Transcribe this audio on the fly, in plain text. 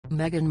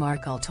Meghan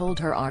Markle told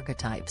her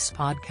Archetypes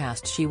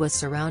podcast she was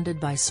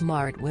surrounded by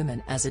smart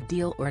women as a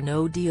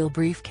deal-or-no-deal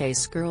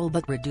briefcase girl,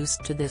 but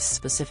reduced to this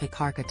specific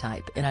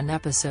archetype in an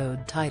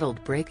episode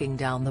titled Breaking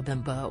Down the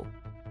Bimbo.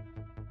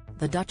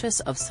 The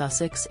Duchess of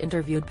Sussex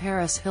interviewed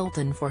Paris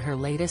Hilton for her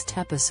latest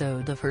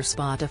episode of her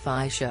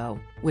Spotify show,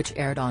 which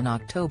aired on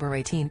October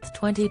 18,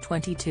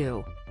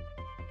 2022.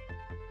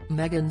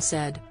 Meghan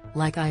said,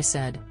 "Like I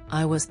said,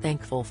 I was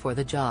thankful for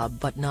the job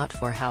but not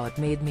for how it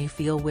made me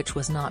feel, which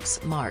was not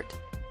smart."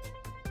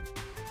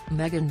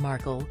 Meghan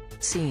Markle,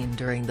 seen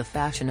during the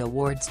Fashion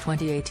Awards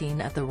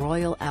 2018 at the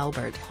Royal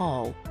Albert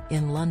Hall,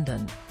 in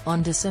London,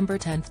 on December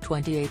 10,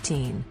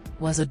 2018,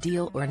 was a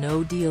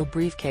deal-or-no-deal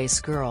briefcase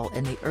girl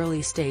in the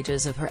early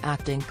stages of her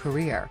acting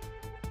career.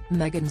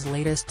 Meghan's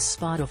latest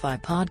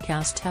Spotify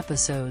podcast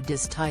episode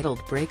is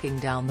titled Breaking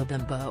Down the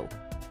Bimbo.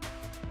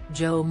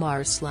 Joe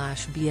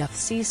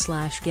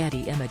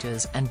Mars/BFC/Getty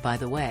Images. And by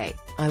the way,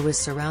 I was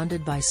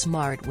surrounded by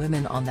smart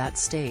women on that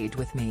stage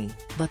with me,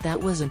 but that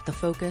wasn't the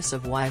focus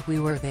of why we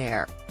were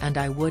there, and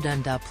I would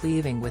end up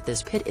leaving with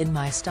this pit in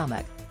my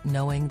stomach,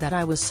 knowing that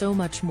I was so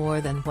much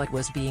more than what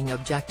was being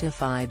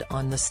objectified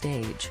on the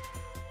stage.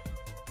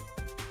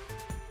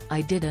 I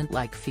didn't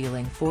like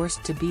feeling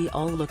forced to be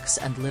all looks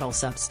and little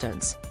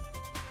substance.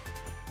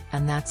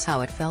 And that's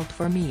how it felt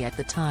for me at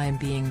the time,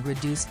 being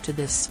reduced to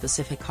this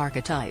specific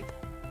archetype.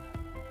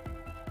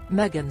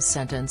 Meghan's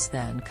sentence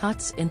then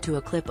cuts into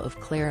a clip of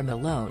Claire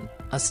Malone,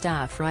 a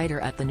staff writer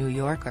at The New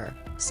Yorker,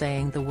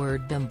 saying the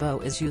word bimbo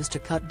is used to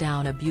cut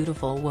down a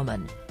beautiful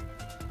woman.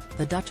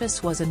 The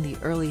Duchess was in the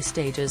early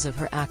stages of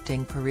her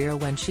acting career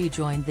when she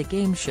joined the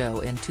game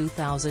show in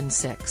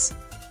 2006.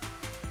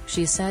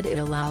 She said it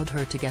allowed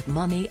her to get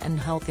money and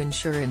health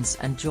insurance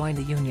and join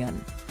the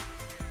union.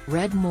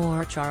 Read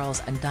more.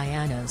 Charles and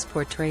Diana's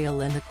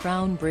portrayal in The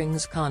Crown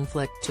brings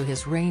conflict to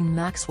his reign.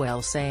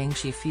 Maxwell saying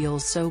she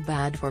feels so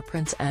bad for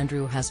Prince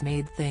Andrew has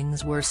made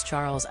things worse.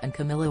 Charles and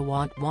Camilla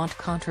want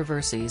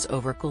controversies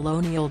over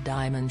colonial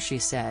diamonds. She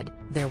said,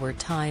 "There were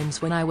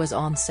times when I was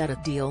on set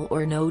at Deal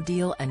or No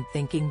Deal, and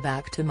thinking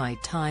back to my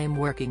time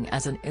working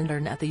as an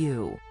intern at the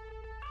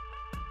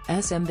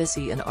U.S.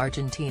 Embassy in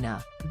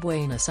Argentina,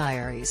 Buenos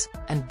Aires,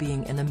 and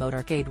being in the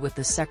motorcade with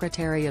the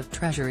Secretary of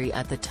Treasury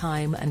at the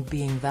time and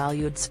being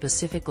valued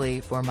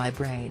specifically for my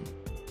brain.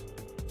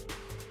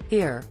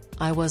 Here,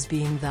 I was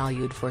being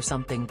valued for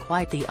something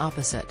quite the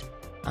opposite.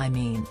 I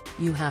mean,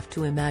 you have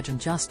to imagine,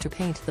 just to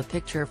paint the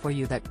picture for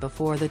you, that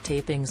before the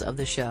tapings of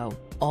the show,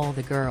 all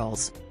the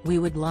girls, we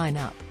would line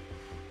up.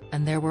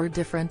 And there were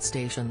different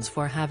stations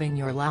for having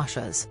your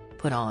lashes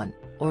put on,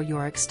 or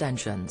your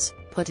extensions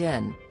put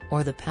in,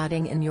 or the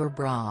padding in your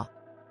bra.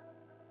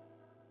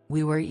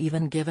 We were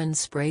even given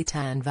spray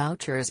tan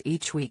vouchers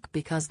each week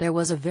because there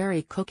was a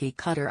very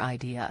cookie-cutter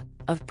idea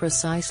of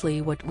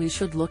precisely what we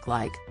should look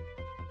like.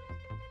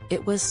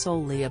 It was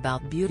solely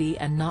about beauty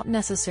and not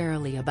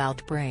necessarily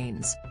about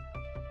brains."